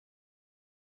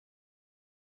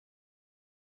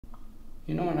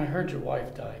You know, when I heard your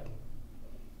wife died,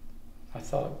 I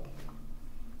thought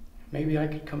maybe I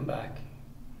could come back and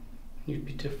you'd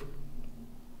be different.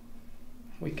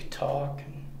 We could talk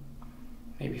and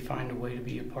maybe find a way to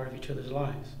be a part of each other's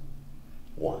lives.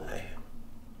 Why?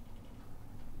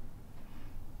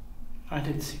 I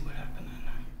didn't see what happened that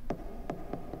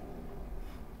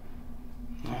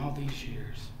night. All these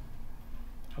years,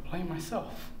 I blame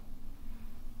myself.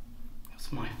 It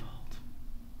was my fault.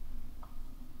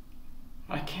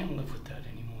 I can't live with that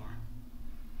anymore.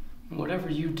 And whatever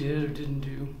you did or didn't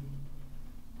do,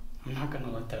 I'm not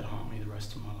gonna let that haunt me the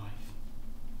rest of my life.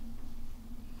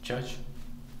 Judge,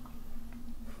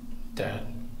 Dad,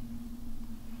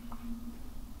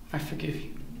 I forgive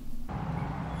you.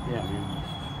 Yeah, man.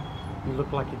 You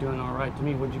look like you're doing all right to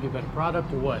me. Would you get better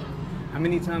product or what? How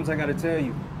many times I gotta tell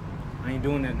you? I ain't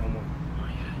doing that no more. Oh,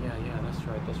 yeah,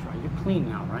 that's right. You're clean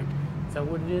now, right? Is that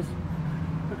what it is?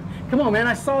 Come on, man,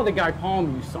 I saw the guy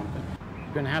palm you something.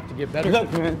 You're gonna have to get better.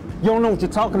 Look, man, you don't know what you're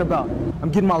talking about.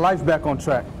 I'm getting my life back on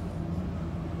track.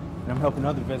 And I'm helping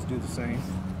other vets do the same.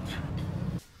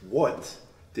 What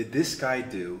did this guy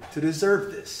do to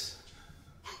deserve this?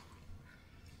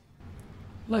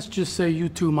 Let's just say you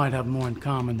two might have more in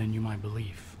common than you might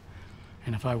believe.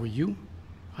 And if I were you,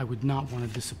 I would not want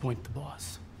to disappoint the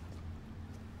boss.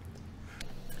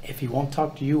 If he won't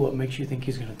talk to you, what makes you think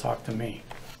he's going to talk to me?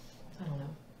 I don't know.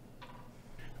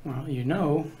 Well, you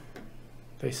know,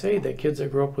 they say that kids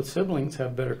that grow up with siblings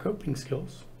have better coping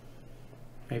skills.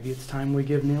 Maybe it's time we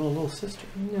give Neil a little sister.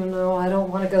 No, I don't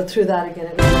want to go through that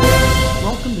again.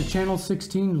 Welcome to Channel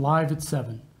 16, live at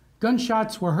 7.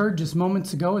 Gunshots were heard just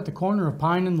moments ago at the corner of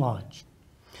Pine and Lodge.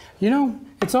 You know,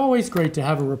 it's always great to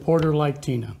have a reporter like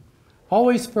Tina.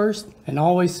 Always first and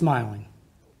always smiling.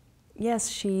 Yes,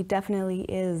 she definitely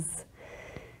is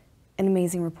an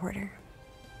amazing reporter.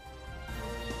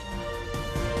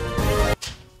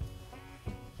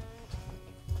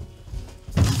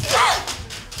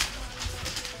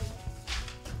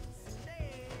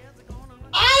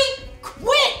 I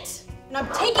quit! And I'm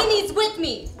taking these with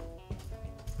me.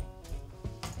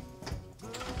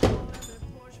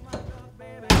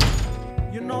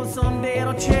 You know someday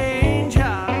it'll change,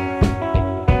 yeah.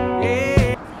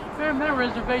 Man, that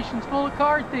reservation's full of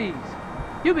car thieves.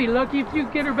 You'll be lucky if you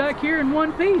get her back here in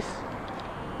one piece.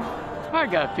 I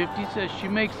got 50, says she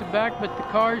makes it back, but the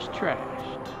car's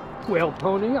trashed. Well,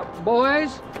 pony up,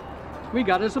 boys. We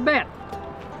got us a bet.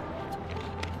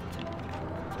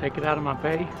 Take it out of my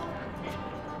pay.